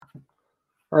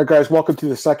All right, guys, welcome to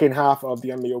the second half of the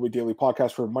MMAOB Daily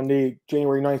Podcast for Monday,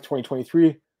 January 9th,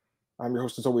 2023. I'm your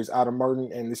host, as always, Adam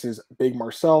Martin, and this is Big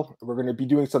Marcel. We're going to be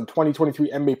doing some 2023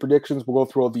 MMA predictions. We'll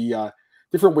go through all the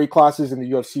different weight classes in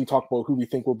the UFC, talk about who we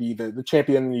think will be the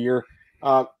champion of the year.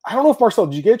 I don't know if, Marcel,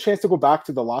 did you get a chance to go back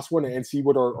to the last one and see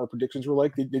what our predictions were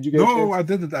like? Did you get a chance? No, I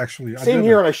didn't actually. Same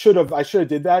here, and I should have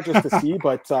did that just to see,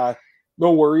 but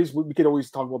no worries. We could always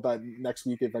talk about that next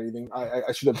week, if anything.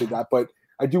 I should have did that, but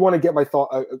I do want to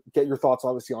get your thoughts,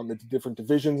 obviously, on the different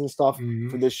divisions and stuff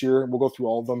for this year. We'll go through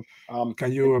all of them.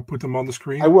 Can you put them on the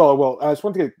screen? I will. I just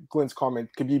want to get Glenn's comment.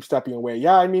 Khabib stepping away.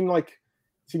 Yeah, I mean, like,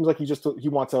 seems like he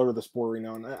wants out of the sport right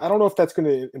now, and I don't know if that's going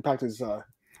to impact his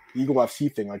Eagle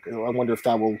FC thing. Like, I wonder if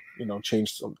that will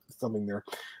change something there.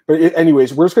 But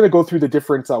anyways, we're just going to go through the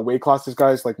different weight classes,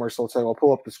 guys. Like Marcel said, I'll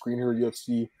pull up the screen here,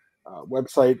 UFC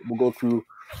website. We'll go through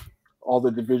all the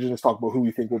divisions, talk about who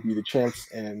we think will be the champs,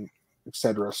 and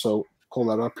etc. So pull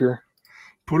that up here.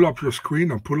 Pull up your screen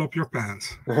or pull up your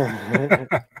pants. Okay,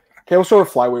 we'll start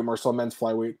with flyweight, Marcel, men's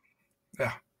flyweight.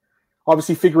 Yeah.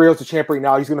 Obviously, Figueiredo's the champ right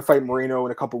now. He's going to fight Moreno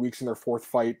in a couple weeks in their fourth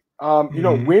fight.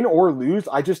 Win or lose,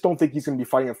 I just don't think he's going to be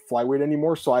fighting at flyweight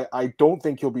anymore. So I don't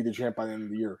think he'll be the champ by the end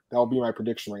of the year. That'll be my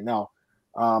prediction right now.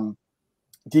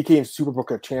 DK and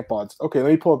Superbook have champ odds. Okay, let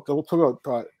me pull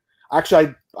up.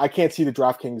 Actually, I can't see the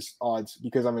DraftKings odds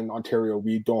because I'm in Ontario.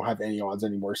 We don't have any odds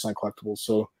anymore, sign collectibles.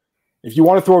 So if you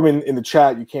want to throw them in the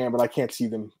chat, you can, but I can't see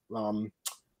them.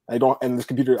 I don't, and this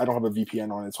computer, I don't have a VPN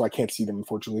on it, so I can't see them,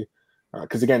 unfortunately.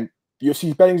 Because again,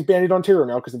 UFC betting's banned in Ontario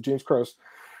now because of James Krause.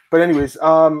 But anyways,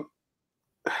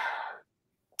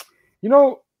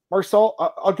 Marcel,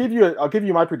 I'll give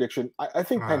you my prediction. I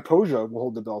think Pantoja will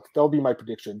hold the belt. That'll be my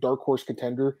prediction. Dark horse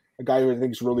contender, a guy who I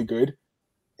think is really good.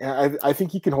 And I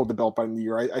think he can hold the belt by the end of the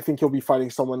year. I think he'll be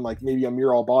fighting someone like maybe Amir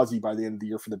Albazi by the end of the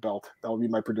year for the belt. That will be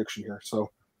my prediction here.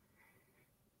 So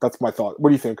that's my thought. What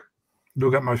do you think?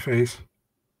 Look at my face.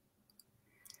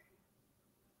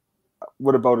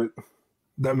 What about it?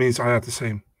 That means I had the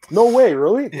same. No way,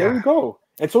 really? Yeah. There you go.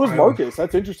 And so does Marcus.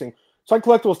 That's interesting. Sign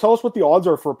collectibles, tell us what the odds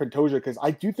are for Pantoja, because I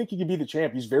do think he could be the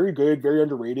champ. He's very good, very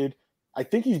underrated. I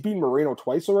think he's beaten Moreno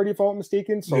twice already, if I'm not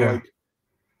mistaken. So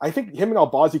I think him and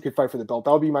Albazi could fight for the belt.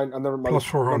 That would be my plus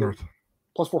 400.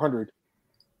 Plus 400.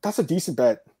 That's a decent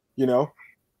bet,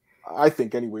 I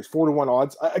think, anyways. 4-1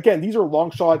 odds. Again, these are long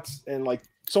shots, and like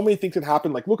so many things can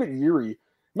happen. Like, look at Yuri.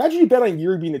 Imagine you bet on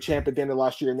Yuri being the champ at the end of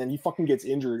last year, and then he fucking gets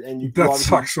injured, and that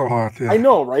sucks so hard. Yeah. I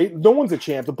know, right? No one's a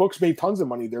champ. The books made tons of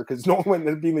money there because no one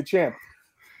ended up being the champ.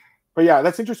 But yeah,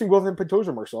 that's interesting. Both in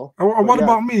Pantoja, Marcel. What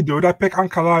about me, dude? I pick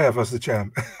Ankalaev as the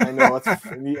champ. I know.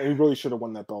 And he really should have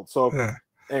won that belt. So. Yeah.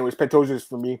 Anyways, Pantoja is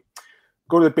for me.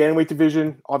 Go to the bantamweight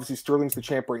division. Obviously, Sterling's the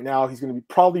champ right now. He's going to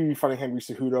probably be fighting Henry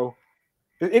Cejudo.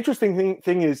 The interesting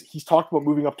thing is he's talked about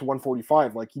moving up to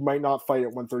 145. Like, he might not fight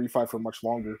at 135 for much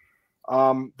longer.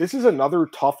 This is another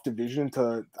tough division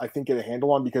to, I think, get a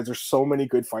handle on because there's so many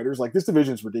good fighters. Like, this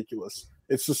division is ridiculous.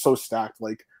 It's just so stacked.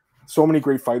 Like, so many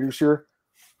great fighters here.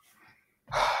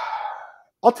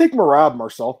 I'll take Merab,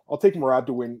 Marcel. I'll take Merab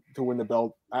to win the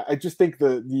belt. I just think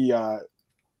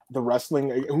the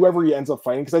wrestling, whoever he ends up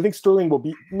fighting, because I think Sterling will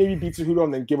maybe beat Cejudo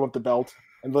and then give up the belt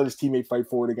and let his teammate fight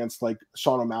for it against like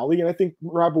Sean O'Malley, and I think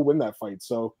Merab will win that fight.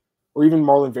 So, or even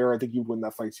Marlon Vera, I think he'd win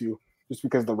that fight too, just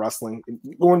because of the wrestling.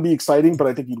 It wouldn't be exciting, but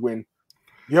I think he'd win.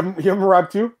 You have Merab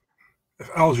too? If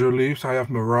Alger leaves, I have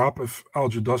Merab. If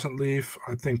Alger doesn't leave,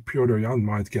 I think Piotr Jan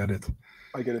might get it.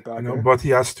 I get it back. But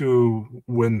he has to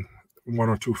win 1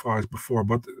 or 2 fights before,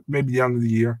 but maybe the end of the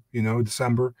year,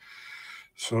 December.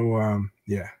 So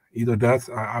either that,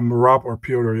 I'm Merab or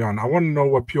Piotr Jan. I want to know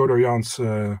what Piotr Jan's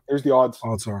there's the odds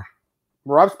are.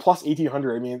 Merab's plus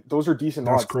 1,800. I mean, those are decent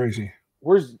odds. That's crazy.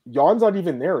 Where's Jan's not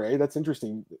even there, eh? That's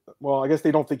interesting. Well, I guess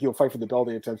they don't think he'll fight for the belt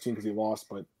anytime soon because he lost.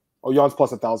 But Jan's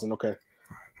plus 1,000. Okay.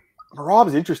 Merab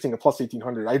is interesting at plus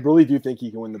 1,800. I really do think he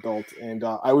can win the belt, and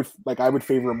I would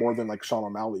favor him more than like Sean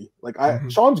O'Malley. Like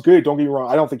Sean's good. Don't get me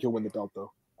wrong. I don't think he'll win the belt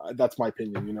though. That's my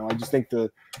opinion. I just think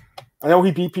I know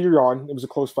he beat Peter Yan. It was a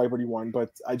close fight, but he won.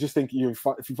 But I just think if you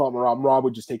fought Merab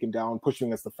would just take him down, push him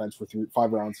against the fence for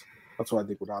 5 rounds. That's what I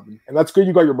think would happen. And that's good.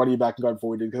 You got your money back and got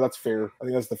voided because that's fair. I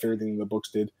think that's the fair thing the books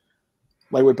did.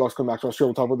 Lightweight belts come back to Australia.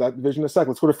 We'll talk about that division in a sec.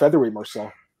 Let's go to featherweight,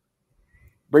 Marcel.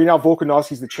 Right now,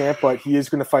 Volkanovski's the champ, but he is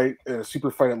going to fight a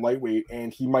super fight at lightweight,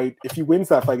 and he might, if he wins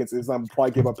that fight against Islam,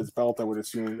 probably give up his belt, I would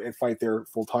assume, and fight there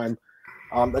full time.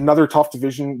 Another tough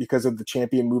division because of the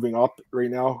champion moving up right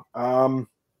now.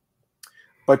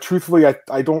 But truthfully,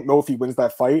 I don't know if he wins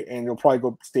that fight, and he'll probably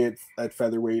go stay at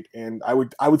featherweight. And I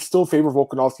would still favor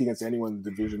Volkanovski against anyone in the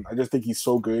division. I just think he's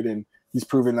so good, and he's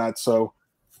proven that. So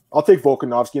I'll take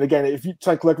Volkanovski. And again, if you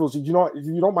type collectibles, if you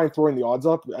don't mind throwing the odds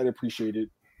up, I'd appreciate it.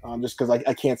 Just because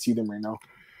I can't see them right now.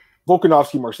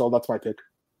 Volkanovski, Marcel, that's my pick.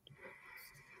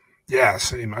 Yeah,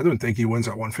 same. I don't think he wins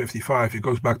at 155. He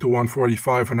goes back to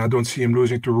 145, and I don't see him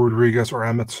losing to Rodriguez or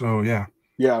Emmett. So yeah,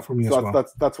 for me as well.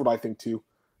 That's what I think too.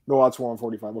 No odds for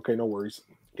 145. Okay, no worries.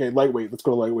 Okay, lightweight. Let's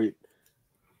go to lightweight.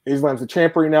 Islam's the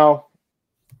champ right now.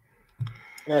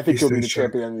 And I think he'll be the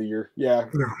champ at the end of the year. Yeah.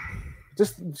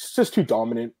 Just too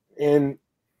dominant. And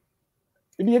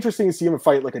it'd be interesting to see him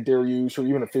fight like a Dariush or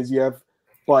even a Fiziev.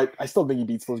 But I still think he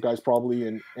beats those guys probably.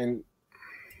 And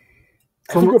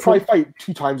I think he'll probably fight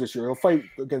 2 times this year. He'll fight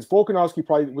against Volkanovski,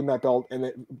 probably win that belt, and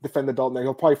then defend the belt. And then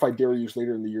he'll probably fight Dariush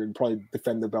later in the year and probably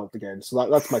defend the belt again. So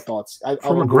that's my thoughts.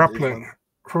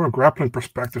 From a grappling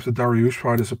perspective, the Dariush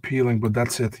fight is appealing, but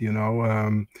that's it, you know.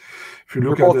 If you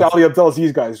look at both Ali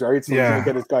Abdelaziz guys, right? So he's going to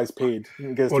get his guys paid.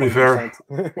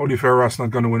 Oliveira's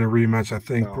not going to win a rematch. I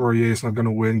think Poirier's not going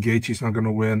to win. Gaethje's not going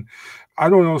to win. I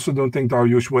don't think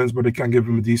Dariush wins, but they can give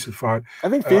him a decent fight. I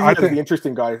think Fiziev is the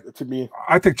interesting guy to me.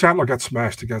 I think Chandler gets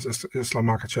smashed against Islam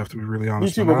Makhachev, to be really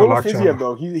honest. Me too, but what about Fiziev,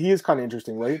 though? He is kind of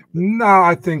interesting, right? No,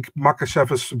 I think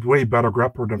Makhachev is way better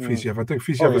grappler than Fiziev. I think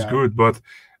Fiziev is good, but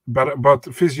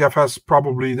Fiziev has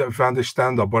probably the advantage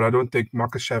stand-up, but I don't think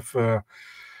Makhachev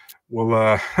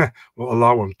will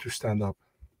allow him to stand up.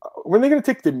 When are they going to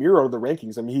take Demir out of the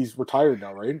rankings? I mean, he's retired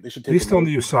now, right? They should take. He's still in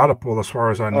the USADA poll, as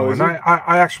far as I know. And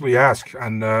I actually asked,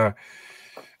 and I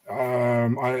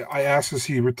asked, is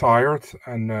he retired?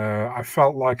 And I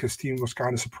felt like his team was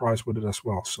kind of surprised with it as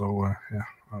well. So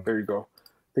there you go.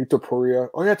 I think Topuria.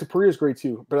 Oh yeah, Topuria is great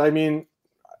too. But I mean,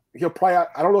 he'll probably.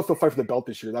 I don't know if he'll fight for the belt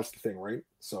this year. That's the thing, right?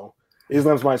 So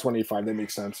Islam's minus 185. That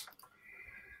makes sense.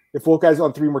 If Volk's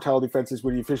on 3 more title defenses,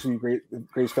 would he officially be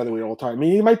greatest featherweight all time? I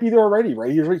mean, he might be there already, right?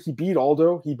 He beat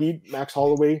Aldo. He beat Max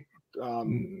Holloway.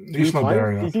 He's not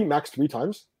there yet. He beat Max 3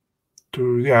 times.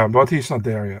 But he's not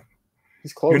there yet.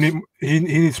 He's close. He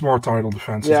needs more title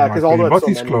defenses. Yeah, because Aldo had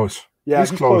he's close. Yeah,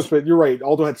 he's close. But you're right.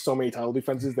 Aldo had so many title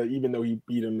defenses that even though he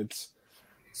beat him, it's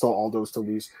still Aldo's to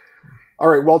lose. All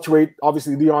right, welterweight.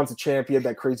 Obviously, Leon's a champ. He had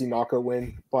that crazy knockout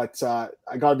win. But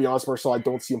I got to be honest, Marcel, I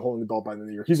don't see him holding the belt by the end of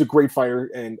the year. He's a great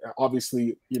fighter and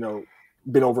obviously,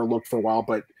 been overlooked for a while.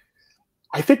 But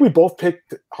I think we both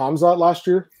picked Hamzat last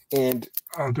year. And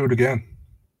I'll do it again.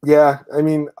 Yeah, I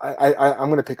mean, I'm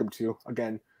going to pick him too,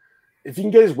 again. If he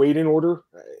can get his weight in order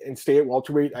and stay at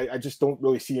welterweight, I just don't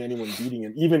really see anyone beating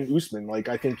him. Even Usman,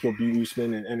 I think he'll beat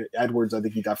Usman. And Edwards, I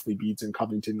think he definitely beats, and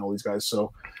Covington and all these guys.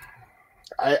 So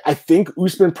I think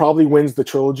Usman probably wins the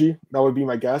trilogy. That would be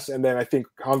my guess. And then I think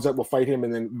Hamzat will fight him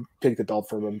and then take the belt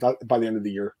from him by the end of the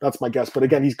year. That's my guess. But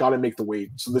again, he's got to make the weight.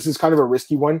 So this is kind of a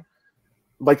risky one.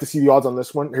 I'd like to see the odds on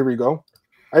this one. Here we go.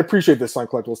 I appreciate this, Sign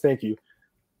Collectibles. Thank you.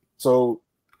 So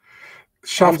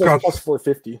Hamzat's plus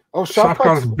 450. Oh,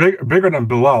 Shafkat's bigger than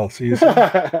Bilal. So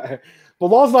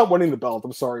Bilal's not winning the belt.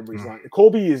 I'm sorry, but he's not.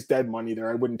 Colby is dead money there.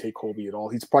 I wouldn't take Colby at all.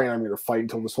 He's probably not going to fight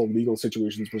until this whole legal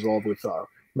situation is resolved with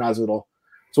Masvidal.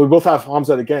 So we both have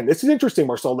Hamzat again. This is interesting,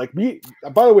 Marcel. By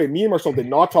the way, me and Marcel did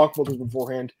not talk about this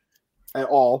beforehand at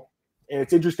all. And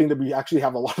it's interesting that we actually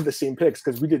have a lot of the same picks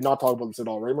because we did not talk about this at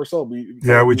all, right, Marcel? We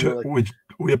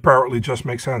apparently just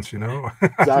make sense,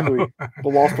 Exactly.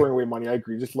 Bilal's throwing away money. I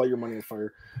agree. Just light your money on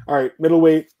fire. All right,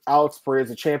 middleweight. Alex Pereira is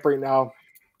the champ right now.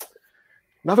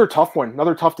 Another tough one,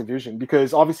 another tough division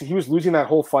because obviously he was losing that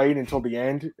whole fight until the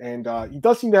end, and he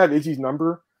does seem to have Izzy's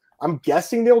number. I'm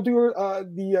guessing they'll do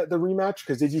the rematch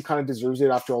because Izzy kind of deserves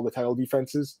it after all the title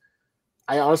defenses.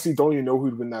 I honestly don't even know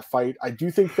who'd win that fight. I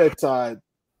do think that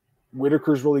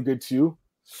Whitaker's really good too.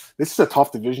 This is a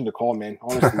tough division to call, man.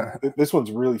 Honestly, this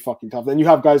one's really fucking tough. Then you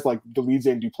have guys like Dolidze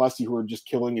and Duplessis who are just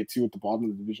killing it too at the bottom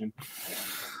of the division.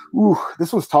 Ooh,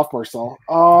 this was tough, Marcel.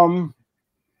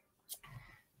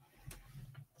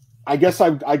 I guess I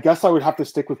would have to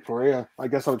stick with Pereira. I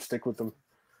guess I would stick with them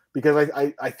because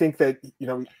I think that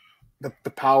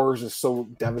the power is just so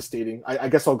devastating. I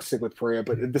guess I'll stick with Pereira,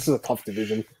 but this is a tough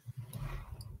division.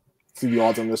 See the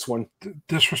odds on this one.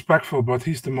 Disrespectful, but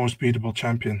he's the most beatable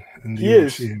champion in the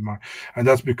UFC. And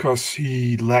that's because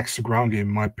he lacks the ground game,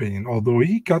 in my opinion. Although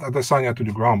he got Adesanya to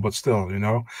the ground, but still,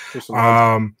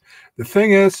 The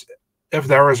thing is, if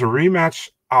there is a rematch,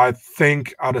 I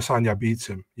think Adesanya beats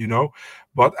him,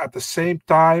 But at the same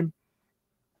time,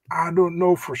 I don't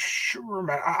know for sure,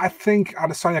 man. I think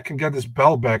Adesanya can get his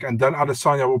belt back, and then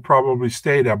Adesanya will probably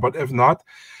stay there. But if not,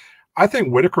 I think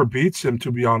Whitaker beats him,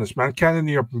 to be honest, man.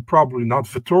 Cannonier probably not.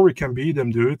 Vettori can beat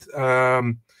him, dude.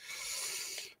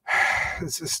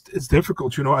 It's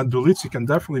difficult, And Dolidze can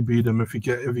definitely beat him if he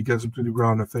gets him to the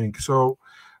ground, I think. So,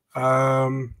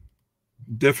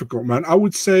 difficult, man. I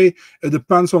would say it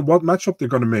depends on what matchup they're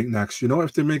going to make next. You know,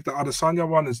 if they make the Adesanya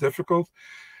one, it's difficult.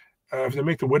 If they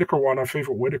make the Whitaker one, I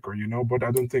favor Whitaker, you know, but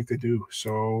I don't think they do.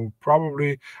 So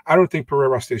probably, I don't think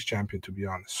Pereira stays champion, to be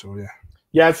honest. So yeah.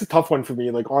 Yeah, it's a tough one for me.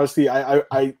 Like honestly, I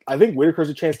think Whitaker's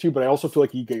a chance too, but I also feel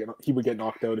like he would get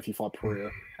knocked out if he fought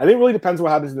Pereira. I think it really depends on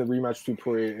what happens in the rematch between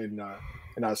Pereira and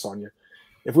Adesanya.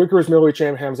 If Whitaker was middleweight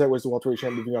champ, Hamzat was the welterweight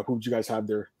champ, who would you guys have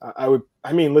there?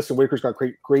 I mean, listen, Whitaker's got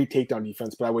great takedown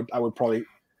defense, but I would probably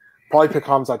pick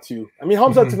Hamzat too. I mean,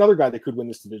 Hamzat's another guy that could win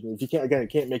this division. If you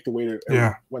can't make the weight at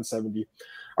 170.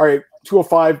 All right,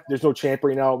 205. There's no champ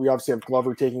right now. We obviously have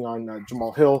Glover taking on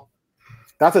Jamal Hill.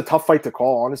 That's a tough fight to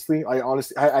call, honestly.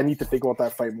 I need to think about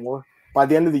that fight more. By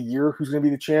the end of the year, who's going to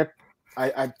be the champ?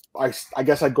 I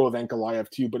guess I'd go with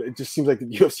Ankalaev too, but it just seems like the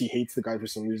UFC hates the guy for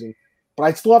some reason. But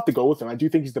I'd still have to go with him. I do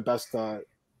think he's the best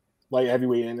light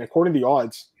heavyweight, and according to the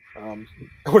odds,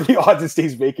 it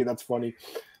stays vacant. That's funny.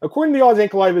 According to the odds,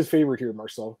 Ankalaev is favorite here,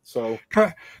 Marcel. So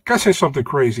can I say something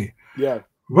crazy? Yeah.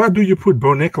 Where do you put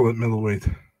Bo Nickel at middleweight?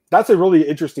 That's a really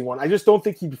interesting one. I just don't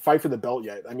think he'd fight for the belt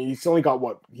yet. I mean, he's only got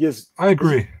what he has. I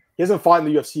agree. He hasn't fought in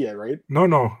the UFC yet, right?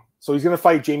 No. So he's going to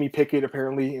fight Jamie Pickett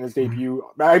apparently in his debut.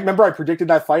 I remember I predicted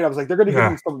that fight. I was like, they're going to give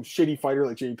him some shitty fighter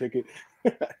like Jamie Pickett.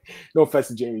 No offense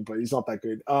to Jamie, but he's not that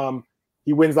good.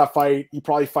 He wins that fight. He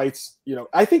probably fights. You know,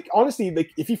 I think honestly,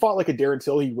 like if he fought like a Darren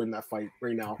Till, he'd win that fight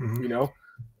right now. You know,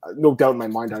 no doubt in my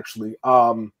mind actually.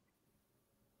 I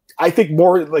think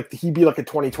more like he'd be like a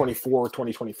 2024 or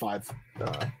 2025.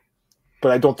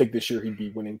 But I don't think this year he'd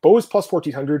be winning. Bo is plus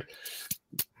 1,400.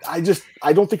 I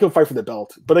don't think he'll fight for the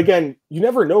belt. But again, you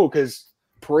never know because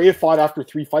Pereira fought after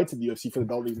 3 fights in the UFC for the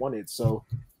belt he won it. So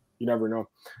you never know.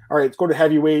 All right, let's go to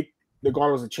heavyweight.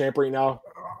 Nagano's a champ right now.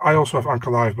 I also have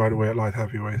Ankalaev, by the way, at light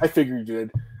heavyweight. I figured you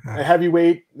did. At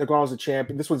heavyweight, Nagano's a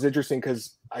champ. And this one's interesting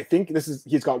because I think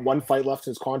he's got 1 fight left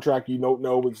in his contract. You don't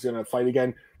know if he's going to fight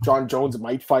again. John Jones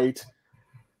might fight.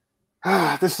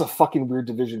 This is a fucking weird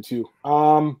division too.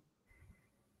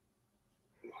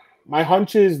 My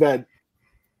hunch is that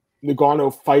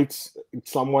Nagano fights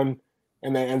someone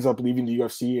and then ends up leaving the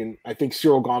UFC, and I think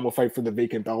Cyril Gane will fight for the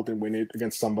vacant belt and win it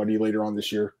against somebody later on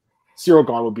this year. Cyril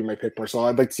Gane would be my pick, Marcel.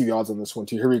 I'd like to see the odds on this one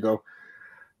too. Here we go.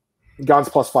 Gane's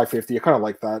plus 550. I kind of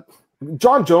like that.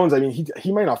 John Jones, I mean,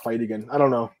 he might not fight again. I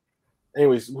don't know.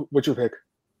 Anyways, what's your pick?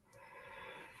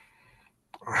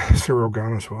 Cyril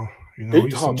Gane as well. You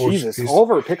know, Jesus, all of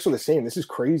our picks are the same. This is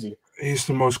crazy. He's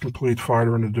the most complete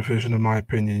fighter in the division, in my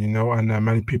opinion. You know, and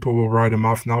many people will write him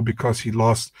off now because he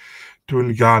lost to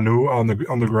Ngannou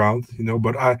on the ground. You know,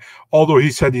 but although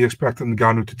he said he expected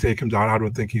Ngannou to take him down, I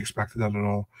don't think he expected that at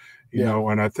all. You know,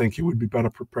 and I think he would be better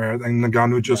prepared. And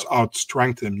Ngannou just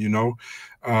outstrengthened him. You know,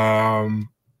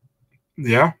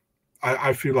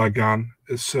 I feel like Gane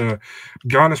is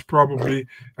probably,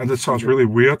 and that sounds really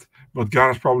weird, but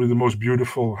Gane is probably the most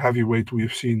beautiful heavyweight we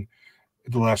have seen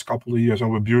the last couple of years.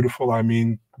 And with beautiful, I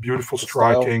mean beautiful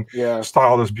striking.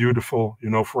 Style is beautiful, you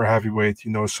know, for a heavyweight,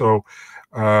 you know. So,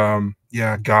 Gane,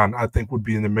 I think would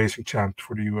be an amazing champ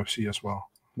for the UFC as well.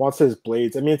 Juan says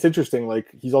Blades. I mean, it's interesting. Like,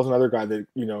 he's also another guy that,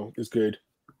 you know, is good.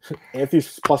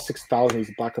 Anthony's plus 6,000. He's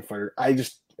a backup fighter.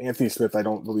 Anthony Smith, I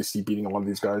don't really see beating a lot of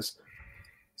these guys.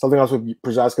 Something else with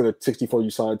Prochaska, the 64 you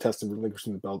saw tested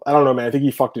relinquishing the belt. I don't know, man. I think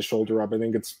he fucked his shoulder up. I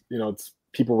think it's, you know, it's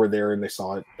people were there and they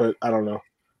saw it, but I don't know.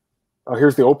 Oh,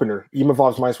 here's the opener.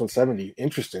 Imavov's minus 170.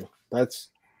 Interesting. I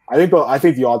think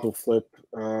the odds will flip.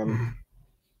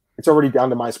 It's already down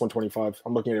to minus 125.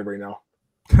 I'm looking at it right now.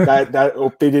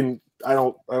 They didn't. I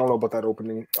don't know about that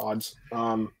opening odds.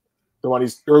 The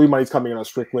early money's coming in on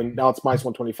Strickland. Now it's minus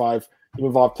 125.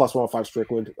 Imavov plus 105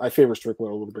 Strickland. I favor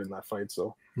Strickland a little bit in that fight,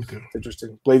 so it's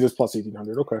interesting. Blazers plus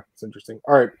 1,800. Okay, it's interesting.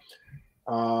 All right.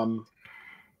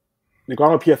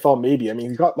 Nagano PFL, maybe. I mean,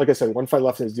 he's got, like I said, 1 fight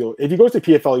left in his deal. If he goes to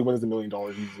PFL, he wins $1 million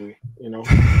easily. You know,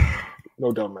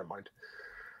 no doubt in my mind.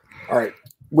 All right,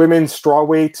 women's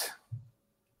strawweight.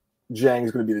 Zhang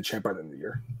is going to be the champ by the end of the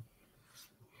year.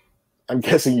 I'm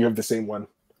guessing you have the same one.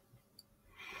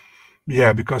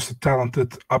 Yeah, because the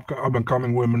talented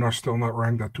up-and-coming women are still not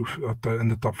ranked in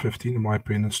the top 15, in my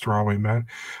opinion, in strawweight, man.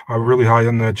 I'm really high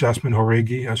on Jasmine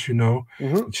Horegi, as you know.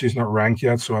 She's not ranked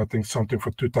yet, so I think something for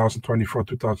 2024,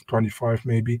 2025,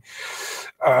 maybe.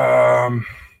 I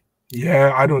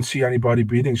don't see anybody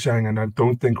beating Zhang, and I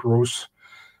don't think Rose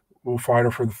will fight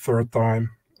her for the 3rd time.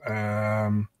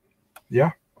 I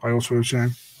also have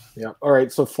Zhang. Yeah. All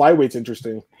right, so flyweight's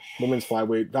interesting. Women's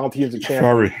flyweight. Valentina's a champ.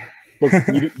 Sorry.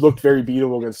 Looked very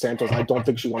beatable against Santos. I don't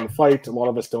think she won the fight. A lot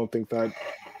of us don't think that.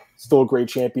 Still a great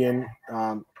champion.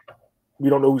 We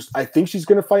don't know I think she's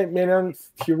going to fight Manon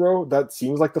Fiorot. That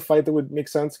seems like the fight that would make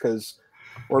sense because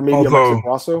Or maybe a Mexican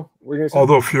Grasso.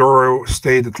 Although Fiore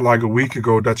stated like a week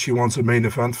ago that she wants a main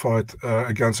event fight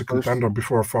against a contender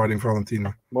before fighting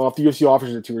Valentina. Well, if the UFC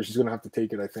offers it to her, she's going to have to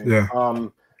take it, I think. Yeah.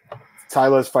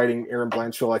 Tyla's fighting Erin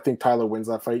Blanchfield. I think Tyla wins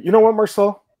that fight. You know what,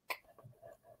 Marcel?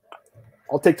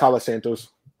 I'll take Tyla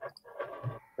Santos.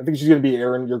 I think she's going to be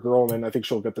Erin, your girl, and then I think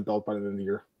she'll get the belt by the end of the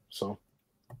year. So,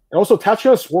 and also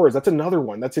Tatiana Suarez. That's another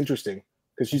one. That's interesting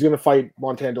because she's going to fight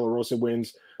Montana De La Rosa,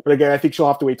 wins. But again, I think she'll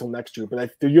have to wait till next year.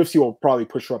 But the UFC will probably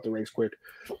push her up the ranks quick.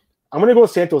 I'm going to go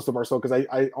with Santos to Marcel because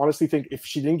I honestly think if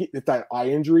she didn't get that eye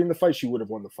injury in the fight, she would have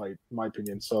won the fight, in my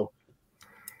opinion. So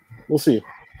we'll see.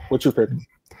 What's your pick?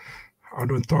 I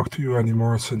don't talk to you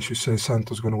anymore since you say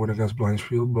Santos going to win against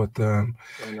Blanchfield, but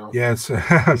yeah, it's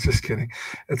I'm just kidding.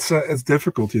 It's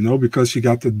difficult, you know, because you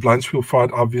got the Blanchfield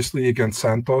fight obviously against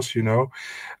Santos, you know.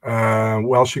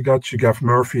 Well, you got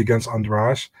Murphy against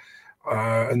Andrade,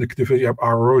 and the division you have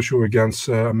Araujo against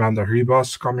Amanda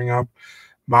Ribas coming up,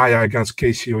 Maya against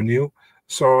Casey O'Neill.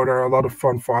 So there are a lot of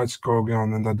fun fights going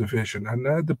on in that division. And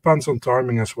it depends on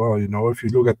timing as well. You know, if you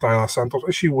look at Tyla Santos,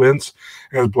 if she wins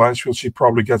against Blanchfield, she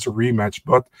probably gets a rematch.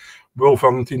 But will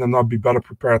Valentina not be better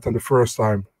prepared than the first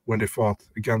time when she fought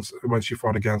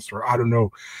against her? I don't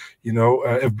know. You know,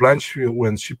 if Blanchfield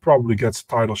wins, she probably gets a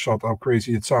title shot, how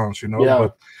crazy it sounds, you know. Yeah.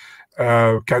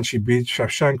 But can she beat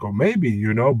Shevchenko? Maybe,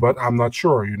 you know, but I'm not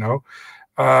sure, you know.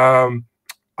 I'm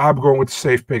going with the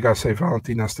safe pick. I say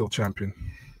Valentina still champion.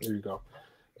 There you go.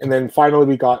 And then finally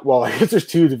we got, well, I guess there's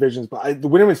two divisions, but the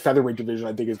women's featherweight division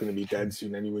I think is going to be dead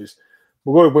soon anyways.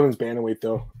 We'll go with women's bantamweight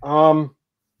though.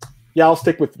 Yeah, I'll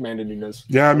stick with Amanda Nunes.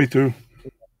 Yeah, me too.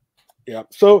 Yeah.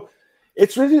 So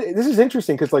this is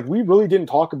interesting because like we really didn't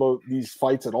talk about these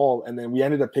fights at all, and then we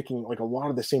ended up picking like a lot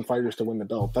of the same fighters to win the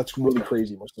belt. That's really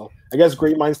crazy, Marcel. I guess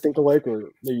great minds think alike, or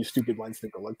maybe stupid minds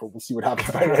think alike, but we'll see what happens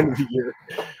by the end of the year.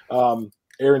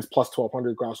 Aaron's plus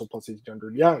 1,200, Grasso plus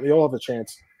 1,800. Yeah, they all have a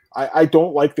chance. I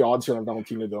don't like the odds here on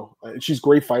Valentina though. She's a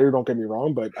great fighter, don't get me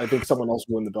wrong, but I think someone else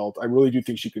will win the belt. I really do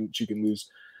think she can lose.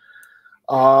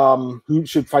 Who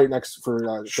should fight next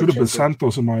for? Should have been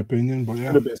Santos in my opinion, but yeah,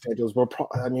 should have been Santos. But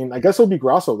I mean, I guess it'll be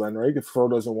Grasso then, right? If Fro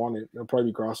doesn't want it, it'll probably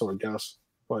be Grasso, I guess.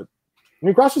 But I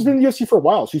mean, Grasso's been in the UFC for a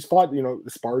while. She's fought, you know,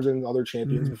 Spars and other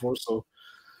champions before, so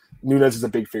Nunes is a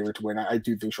big favorite to win. I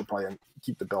do think she'll probably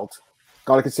keep the belt.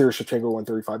 Got to consider Shevchenko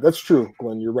 135. That's true,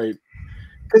 Glenn. You're right.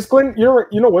 Because Glenn, you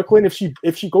know what, Glenn? If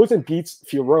she goes and beats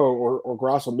Fiorot or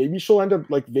Grasso, maybe she'll end up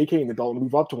like vacating the belt and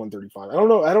move up to 135.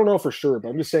 I don't know for sure, but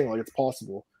I'm just saying like it's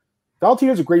possible.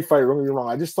 Valentina's a great fighter. Don't get me wrong.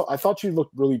 I thought she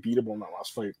looked really beatable in that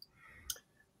last fight.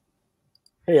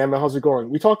 Hey Emma, how's it going?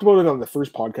 We talked about it on the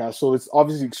first podcast, so it's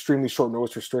obviously extremely short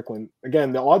notice for Strickland.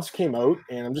 Again, the odds came out,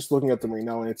 and I'm just looking at them right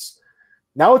now, and it's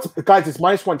guys, it's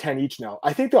minus 110 each now.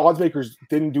 I think the odds makers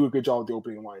didn't do a good job with the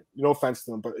opening line. No offense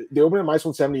to them, but they opened at minus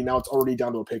 170. Now it's already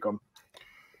down to a pick 'em.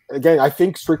 Again, I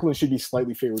think Strickland should be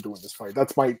slightly favored to win this fight.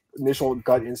 That's my initial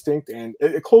gut instinct, and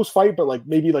a close fight, but like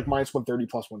maybe like minus 130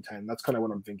 plus 110. That's kind of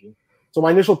what I'm thinking. So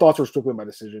my initial thoughts were Strickland by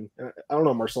decision. I don't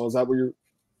know, Marcel, is that what you're?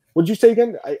 What did you say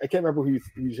again? I can't remember who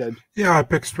you said. Yeah, I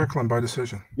picked Strickland by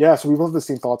decision. Yeah, so we both have the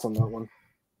same thoughts on that one.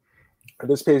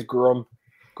 This pays Guram.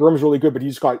 Guram's really good, but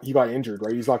he got injured,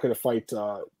 right? He's not going to fight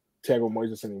Thiago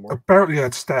Moises anymore. Apparently,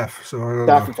 it's staph. So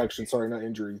staph infection. Sorry, not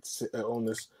injury. It's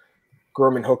illness.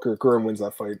 Guram and Hooker. Guram wins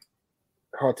that fight.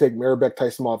 I'll take Maribek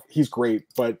Taisumov. He's great,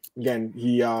 but again,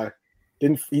 he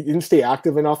didn't stay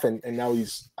active enough, and now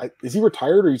is he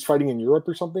retired or he's fighting in Europe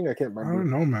or something? I can't remember. I don't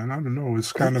know, man. I don't know.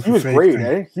 It's kind of he was great,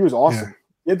 eh? He was awesome.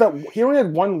 Yeah. He only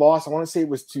had one loss. I want to say it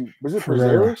was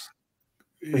Pereira?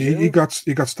 He got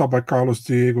stopped by Carlos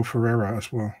Diego Ferreira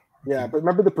as well. Yeah, but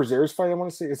remember the Prezeres fight? I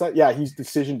want to say he's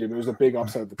decisioned him. It was a big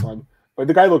upset at the time, but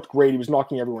the guy looked great. He was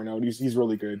knocking everyone out. He's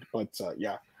really good. But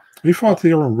yeah, he fought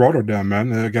here in Rotterdam,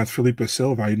 man, against Felipe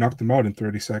Silva. He knocked him out in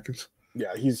 30 seconds.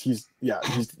 Yeah, he's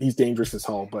dangerous as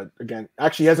hell. But again,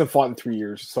 actually, he hasn't fought in 3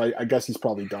 years, so I guess he's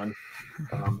probably done.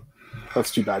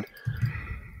 That's too bad.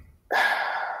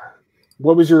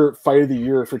 What was your fight of the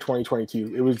year for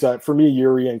 2022? It was for me,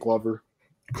 Yuri and Glover.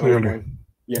 Clearly.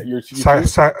 Yeah, you're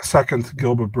second,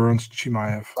 Gilbert Burns,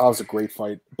 Chimaev. That was a great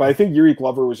fight. But I think Yuri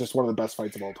Glover was just one of the best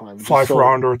fights of all time.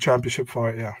 5-rounder championship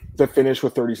fight, yeah. The finish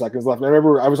with 30 seconds left. I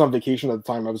remember I was on vacation at the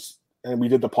time. And we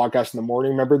did the podcast in the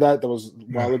morning. Remember that? That was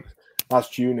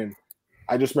last June. And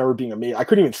I just remember being amazed. I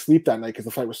couldn't even sleep that night because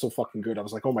the fight was so fucking good. I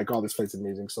was like, oh my God, this fight's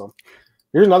amazing. So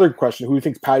here's another question. Who do you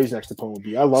think Patty's next opponent would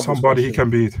be? I love somebody he can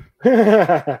beat.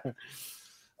 I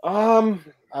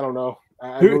don't know.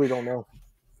 I really don't know.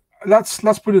 Let's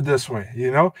put it this way,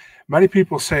 you know. Many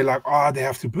people say like, oh, they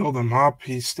have to build him up.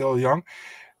 He's still young.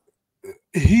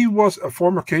 he was a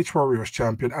former Cage Warriors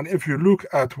champion, and if you look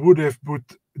at who they've put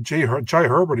Jai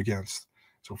Herbert against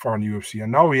so far in the UFC,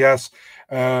 and now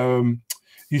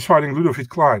he's fighting Ludovic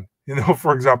Klein. You know,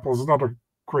 for example, it's another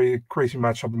crazy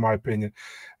matchup in my opinion.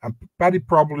 And Paddy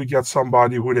probably gets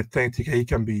somebody who they think he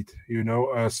can beat. You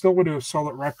know, still with a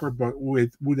solid record, but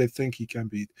who they think he can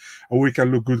beat, or we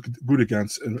can look good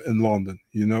against in London.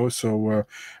 You know, so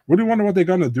really wonder what they're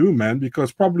gonna do, man.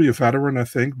 Because probably a veteran, I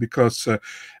think, because.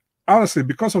 Honestly,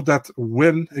 because of that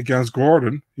win against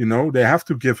Gordon, you know, they have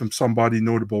to give him somebody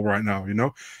notable right now, you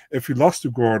know. If he lost to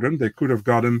Gordon, they could have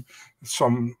got him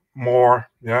some more,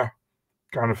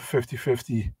 kind of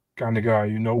 50-50 kind of guy,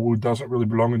 you know, who doesn't really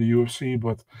belong in the UFC,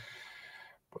 but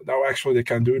now actually they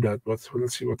can do that. But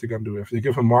let's see what they can do. If they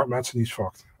give him Mark Madsen, he's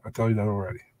fucked. I tell you that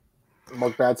already.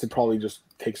 Mark Madsen probably just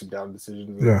takes him down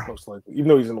decisions, most likely, even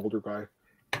though he's an older guy.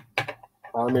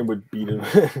 Armin would beat him.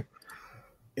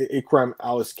 Ikram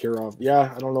Aliskerov.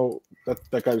 Yeah, I don't know.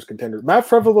 That guy was contender. Matt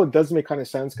Freville does make kind of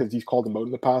sense because he's called him out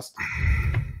in the past.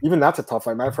 Even that's a tough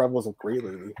fight. Matt Freville wasn't great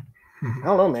lately. I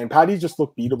don't know, man. Paddy just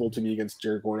looked beatable to me against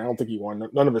Jared Gordon. I don't think he won.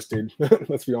 None of us did.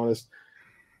 Let's be honest.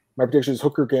 My prediction is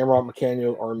Hooker, Gamrot,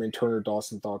 McCann, Armin, Turner,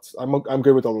 Dawson. Thoughts? I'm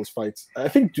good with all those fights. I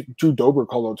think Drew Dober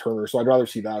called out Turner, so I'd rather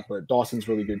see that. But Dawson's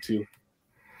really good too.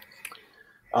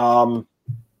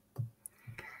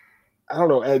 I don't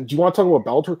know. Do you want to talk about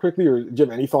Bellator quickly, or do you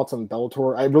have any thoughts on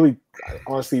Bellator? I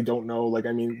honestly don't know. Like,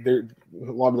 I mean,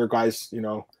 a lot of their guys, you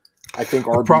know, I think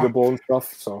are beatable and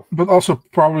stuff. So, but also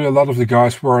probably a lot of the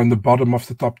guys who are in the bottom of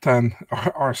the top 10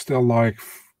 are still like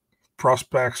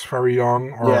prospects, very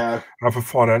young, or haven't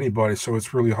fought anybody. So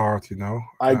it's really hard, you know.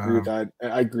 I agree with that.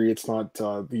 I agree. It's not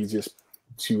the easiest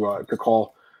to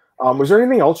call. Was there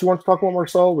anything else you want to talk about,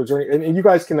 Marcel? Was there and you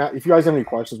guys can, if you guys have any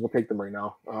questions, we'll take them right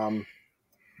now.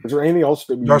 Is there anything else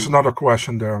that There's another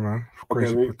question there, man. Okay,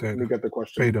 let me get the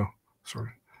question. Pedo.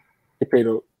 Sorry. Hey,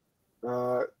 Pedo.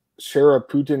 Shara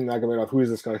Putin Nagomedov. Who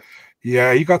is this guy?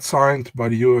 Yeah, he got signed by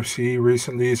the UFC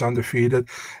recently. He's undefeated,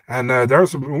 and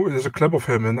there's a clip of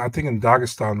him, I think in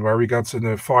Dagestan, where he gets in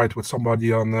a fight with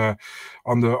somebody on the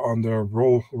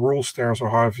roll stairs, or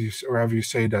however you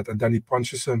say that, and then he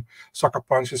punches him, sucker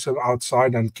punches him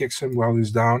outside, and kicks him while he's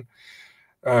down.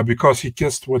 Because he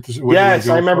kissed with his yes,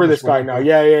 I remember this guy now.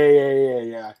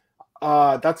 Yeah.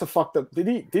 That's a fucked up.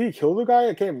 Did he kill the guy?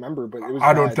 I can't remember, but it was.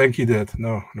 I don't think he did.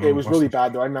 No, it was really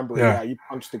bad though. I remember. Yeah, he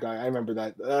punched the guy. I remember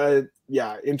that.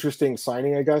 Yeah, interesting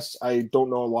signing. I guess I don't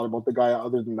know a lot about the guy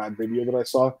other than that video that I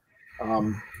saw.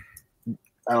 I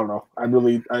don't know.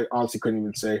 I honestly couldn't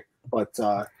even say. But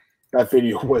that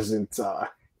video wasn't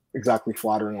exactly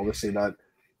flattering. I'll just say that.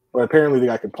 But apparently the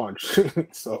guy can punch.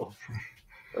 So.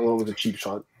 Well, it was a cheap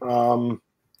shot. But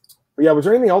yeah, was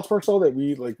there anything else, Marcel, that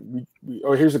we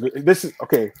here's a good. This is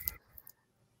okay.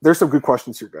 There's some good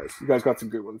questions here, guys. You guys got some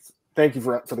good ones. Thank you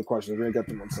for the questions. We're gonna get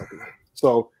them in a second.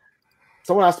 So,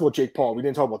 someone asked about Jake Paul. We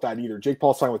didn't talk about that either. Jake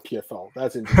Paul signed with PFL.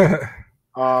 That's interesting.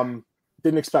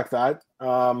 Didn't expect that.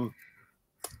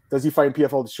 Does he fight in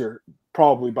PFL this year?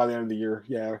 Probably by the end of the year.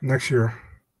 Yeah. Next year.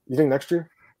 You think next year?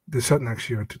 They said next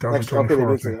year,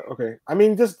 2024. Okay. I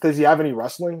mean, does he have any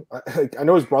wrestling? I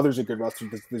know his brother's a good wrestler.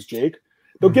 Does Jake?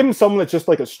 They'll give him someone that's just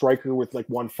like a striker with like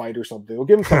one fight or something. They'll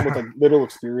give him someone with like little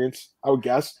experience, I would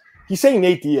guess. He's saying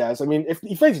Nate Diaz. I mean, if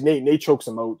he fights Nate chokes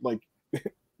him out like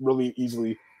really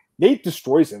easily. Nate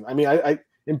destroys him. I mean, I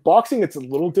in boxing it's a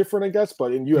little different, I guess,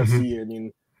 but in UFC, I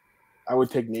mean, I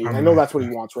would take Nate. I know that's what he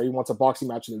wants, right? He wants a boxing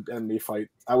match and an MMA fight.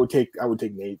 I would take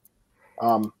Nate.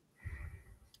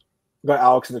 We got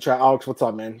Alex in the chat. Alex, what's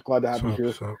up, man? Glad to have you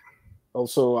here.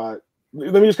 Also,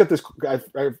 let me just get this.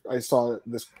 I saw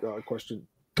this question.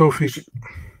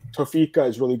 Tofik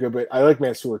is really good, but I like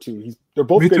Mansour too. They're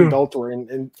both good in Bellator,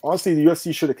 and honestly, the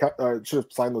UFC should have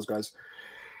signed those guys.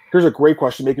 Here's a great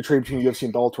question: make a trade between UFC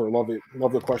and Bellator. Love it.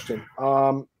 Love the question.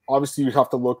 Obviously, you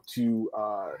have to look to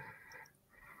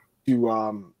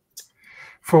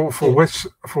for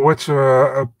which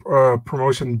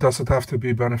promotion does it have to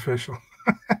be beneficial?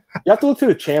 You have to look to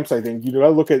the champs, I think. I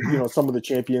look at some of the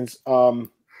champions. AJ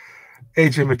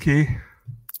McKee.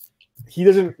 He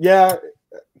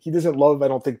doesn't love, I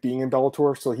don't think, being in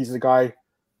Bellator, so he's the guy.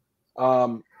 I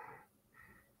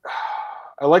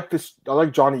like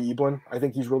Johnny Eblin. I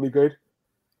think he's really good.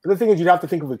 But the thing is, you'd have to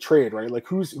think of a trade, right? Like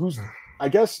who's I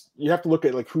guess you have to look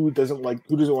at like who doesn't want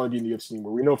to be in the UFC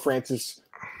anymore. We know Francis,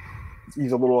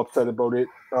 he's a little upset about it.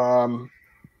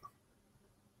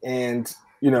 And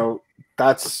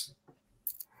that's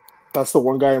the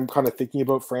one guy I'm kind of thinking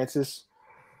about, Francis.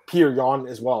 Pierre Yan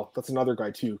as well. That's another guy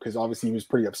too, because obviously he was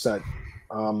pretty upset.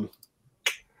 I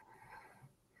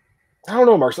don't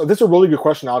know, Marcel. This is a really good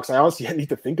question, Alex. I honestly need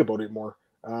to think about it more.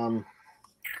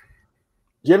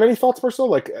 you have any thoughts, Marcel?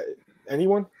 Like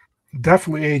anyone?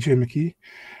 Definitely AJ McKee.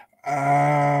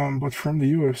 But from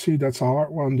the UFC, that's a hard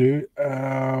one, dude.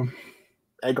 And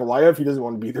Goliath, he doesn't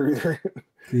want to be there either.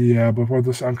 Yeah, but what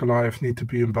does Ankalaev need to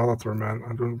be in Bellator, man?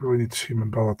 I don't really need to see him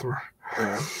in Bellator.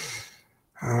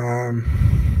 Yeah.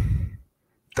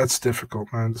 That's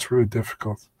difficult, man. It's really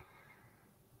difficult.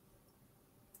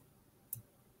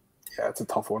 Yeah, it's a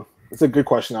tough one. It's a good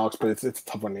question, Alex, but it's a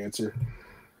tough one to answer.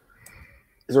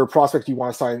 Is there a prospect you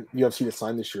want to sign UFC to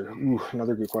sign this year? Ooh,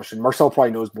 another good question. Marcel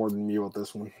probably knows more than me about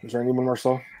this one. Is there anyone,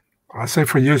 Marcel? I say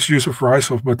for years Yusuf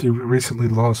Raisov, but he recently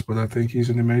lost. But I think he's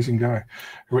an amazing guy,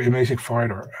 amazing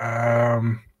fighter.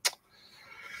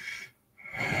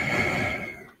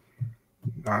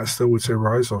 I still would say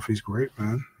Raisov. He's great,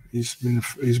 man. He's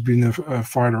been a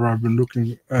fighter I've been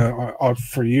looking out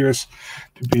for years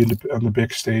to be on the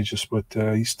big stages, but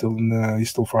he's still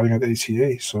fighting at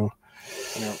ACA. So.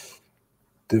 Yeah.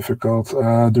 Difficult.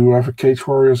 Do you have a Cage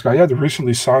Warriors guy? Yeah, the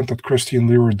recently signed that Christian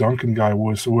Leroy Duncan guy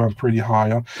who I'm pretty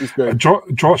high on. He's good.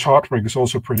 George Hartwig is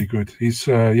also pretty good. He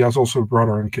has also a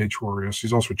brother in Cage Warriors.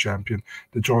 He's also a champion.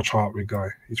 The George Hartwig guy.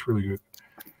 He's really good.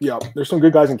 Yeah, there's some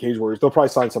good guys in Cage Warriors. They'll probably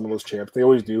sign some of those champs. They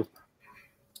always do.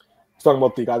 He's talking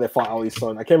about the guy that fought Ali's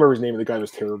son. I can't remember his name, but the guy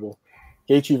was terrible.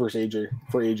 Gaethje versus AJ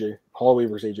for AJ. Holloway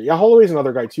versus AJ. Yeah, Holloway's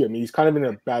another guy too. I mean, he's kind of in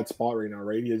a bad spot right now,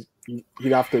 right? He'd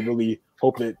have to really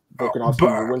hope that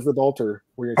Volkanovski wins the belt, or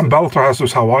and Bellator has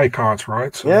those Hawaii cards,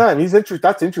 right? So. Yeah, and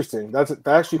that's interesting. That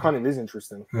actually kind of is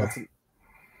interesting. Yeah. That's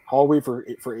Holloway for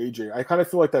AJ. I kind of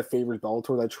feel like that favors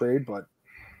Bellator, that trade, but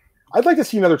I'd like to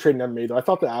see another trade in MMA though. I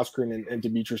thought the Askren and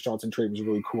Demetrius Johnson trade was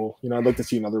really cool. You know, I'd like to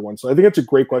see another one. So I think it's a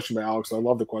great question by Alex. I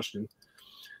love the question.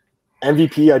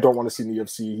 MVP, I don't want to see in the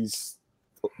UFC. He's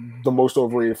the most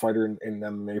overrated fighter in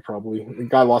MMA, probably. The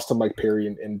guy lost to Mike Perry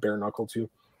and bare knuckle too.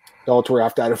 Bellator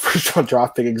have to add a first round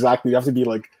draft pick. Exactly. You have to be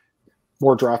like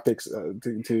more draft picks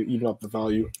to even up the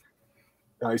value.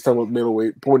 He's talking about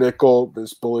middleweight. Boynickel,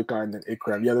 this Bullet guy, and then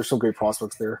Ikram. Yeah, there's some great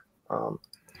prospects there.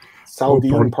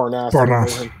 Saladin,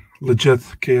 Parnas. Legit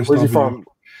KSW. Where's he from?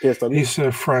 KSW? He's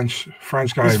a French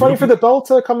guy. He's fighting for the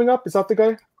belt coming up. Is that the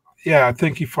guy? Yeah, I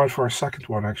think he fought for a second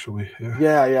one, actually.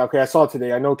 Yeah. Okay, I saw it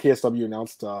today. I know KSW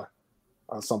announced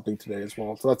something today as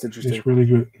well, so that's interesting. It's really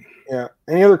good. Yeah.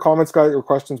 Any other comments, guys, or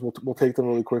questions? We'll take them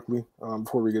really quickly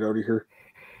before we get out of here.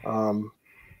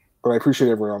 But I appreciate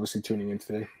everyone obviously tuning in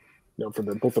today, you know, for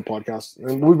both the podcasts.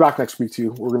 And we'll be back next week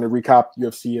too. We're going to recap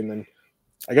UFC, and then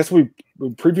I guess we're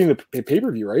previewing the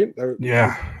pay-per-view, right?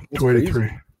 Yeah, 283.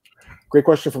 Great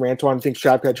question from Antoine. I think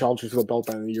Shavkat challenges for the belt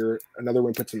by the end of the year. Another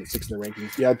win puts him at 6 in the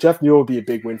rankings. Yeah, Jeff Neal would be a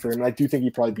big win for him. And I do think he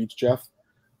probably beats Jeff.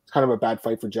 It's kind of a bad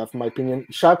fight for Jeff, in my opinion.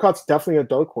 Shavkat's definitely a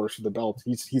dark horse for the belt.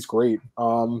 He's great.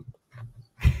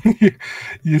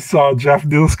 You saw Jeff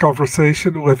Neal's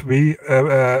conversation with me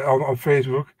on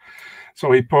Facebook.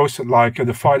 So he posted like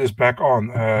the fight is back on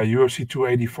UFC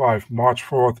 285, March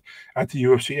 4th at the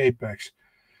UFC Apex.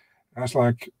 I was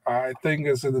like, I think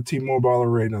it's in the T-Mobile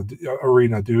arena,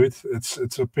 dude.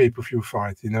 It's a pay-per-view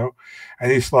fight, you know?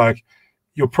 And he's like,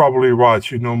 you're probably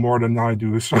right. You know more than I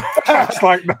do. So I was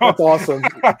like, no. That's awesome.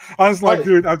 I was like,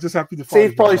 dude, I'm just happy to fight.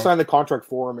 Save probably signed the contract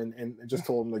for him and just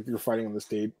told him, like, you're fighting on this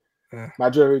date. Yeah.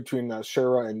 Imagine between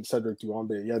Shera and Cedric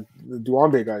Duambe. Yeah, the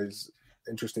Duambe guy is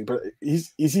interesting. But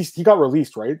he got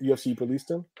released, right? The UFC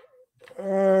released him?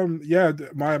 Yeah,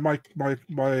 my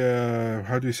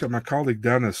how do you say, my colleague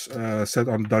Dennis said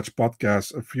on the Dutch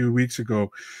podcast a few weeks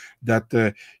ago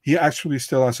that he actually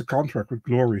still has a contract with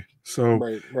Glory. So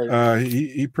right.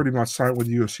 He pretty much signed with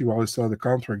the UFC while he still had the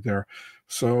contract there.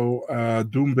 So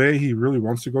Doumbé, he really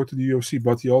wants to go to the UFC,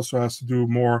 but he also has to do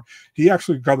more. He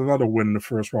actually got another win in the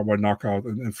first round by knockout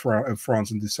in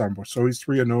France in December. So he's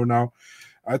 3-0 now.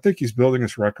 I think he's building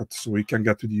his record so he can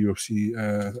get to the UFC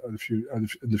in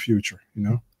the future, you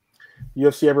know?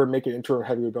 UFC ever make an interim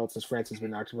heavyweight belt since France has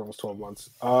been active for almost 12 months?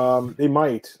 They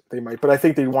might, but I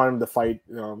think they want him to fight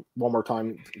one more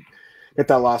time, get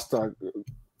that last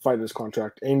fight in his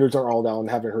contract. Anders or Arnold Allen,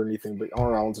 haven't heard anything, but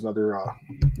Arnold Allen's another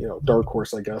dark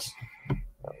horse, I guess.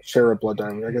 Share a Blood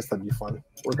Diamond, I guess that'd be fun.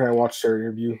 Where can I watch Share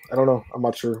interview? I don't know. I'm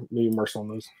not sure. Maybe Marcel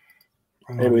knows.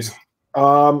 Anyways.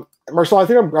 Marcel, I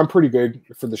think I'm pretty good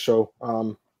for the show.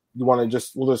 You want to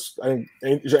is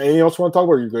there anything else you want to talk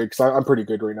about, or you're good? Because I'm pretty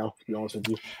good right now, to be honest with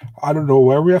you. I don't know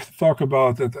where we have to talk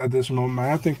about it at this moment.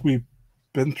 I think we've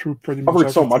been through pretty much.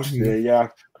 Covered so much today, yeah.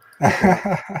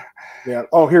 Yeah.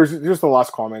 Oh, here's the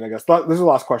last comment, I guess. This is the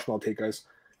last question I'll take, guys.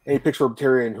 Any picks for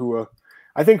Terry and Hua?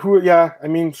 I think Hua, yeah. I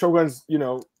mean, Shogun's,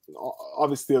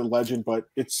 obviously a legend, but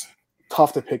it's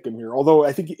tough to pick him here. Although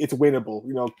I think it's winnable.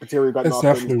 Pateri got knocked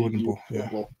out. It's definitely winnable.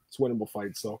 Yeah. It's a winnable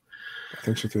fight. So I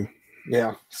think so too.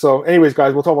 Yeah. So, anyways,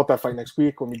 guys, we'll talk about that fight next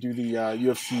week when we do the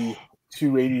UFC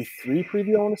 283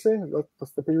 preview. I want to say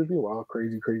that's the preview. Wow,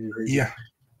 crazy. Yeah.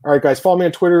 All right, guys, follow me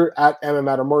on Twitter at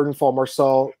MMAdamMartin. Follow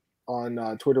Marcel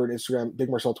on Twitter and Instagram,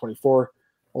 BigMarcel24.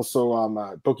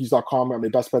 Also, bookies.com. I have my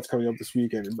best bets coming up this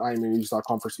week, and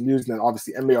IMAnews.com for some news, and then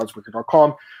obviously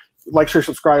MMAOddsBreaker.com. Like, share,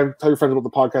 subscribe, tell your friends about the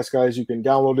podcast, guys. You can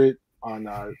download it on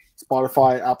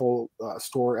Spotify, Apple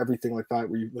Store, everything like that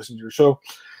where you listen to your show.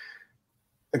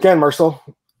 Again, Marcel,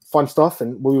 fun stuff,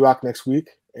 and we'll be back next week.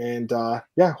 And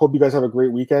hope you guys have a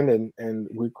great weekend and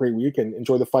great week, and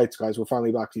enjoy the fights, guys. We're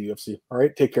finally back to the UFC. All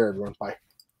right, take care, everyone. Bye.